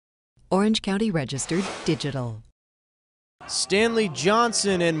Orange County Registered Digital. Stanley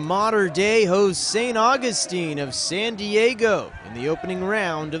Johnson and Mater Dei host St Augustine of San Diego in the opening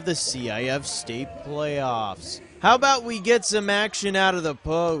round of the CIF State playoffs. How about we get some action out of the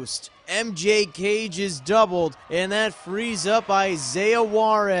post? MJ Cage is doubled, and that frees up Isaiah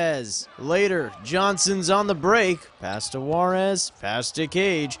Juarez. Later, Johnson's on the break. Pass to Juarez, pass to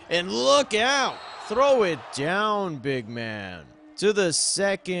Cage, and look out! Throw it down, big man. To the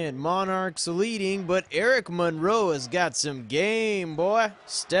second, Monarchs leading, but Eric Monroe has got some game, boy.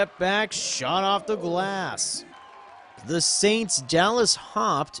 Step back, shot off the glass. The Saints' Dallas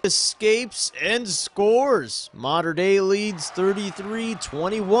hopped, escapes, and scores. Mater Dei leads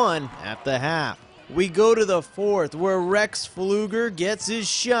 33-21 at the half. We go to the fourth, where Rex Pflueger gets his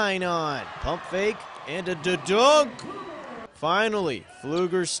shine on. Pump fake, and a dunk. Finally,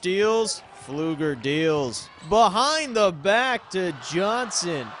 Pflueger steals, Pflueger deals. Behind the back to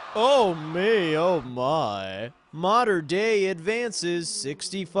Johnson. Oh me, oh my. Mater Dei advances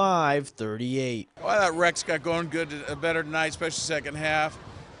 65-38. Well, I thought Rex got going good, better tonight, especially second half.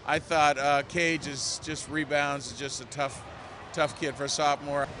 I thought Cage is just rebounds, just a tough kid for a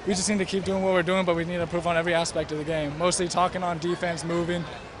sophomore. We just need to keep doing what we're doing, but we need to improve on every aspect of the game. Mostly talking on defense, moving,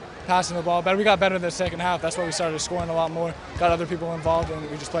 passing the ball better. We got better in the second half. That's why we started scoring a lot more, got other people involved, and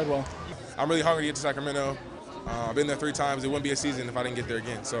we just played well. I'm really hungry to get to Sacramento. I've been there 3 times. It wouldn't be a season if I didn't get there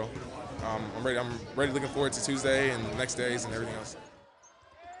again. So I'm ready, looking forward to Tuesday and the next days and everything else.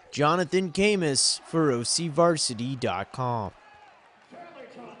 Jonathan Khamis for OCVarsity.com.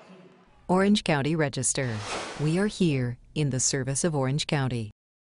 Orange County Register. We are here in the service of Orange County.